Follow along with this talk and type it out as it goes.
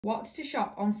What to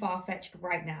shop on Farfetch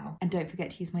right now. And don't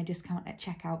forget to use my discount at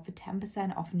checkout for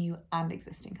 10% off new and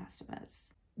existing customers.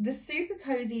 The super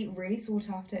cozy, really sought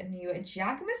after new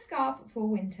Jacquemus scarf for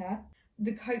winter.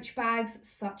 The Coach bags,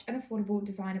 such an affordable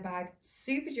designer bag,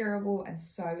 super durable and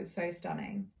so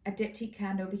stunning. A diptyque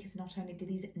candle, because not only do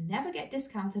these never get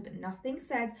discounted, but nothing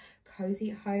says cozy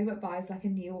home vibes like a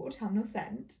new autumnal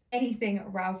scent. Anything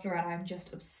Ralph Lauren, I'm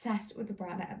just obsessed with the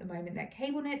brand at the moment. Their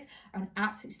cable knits are an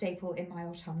absolute staple in my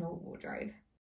autumnal wardrobe.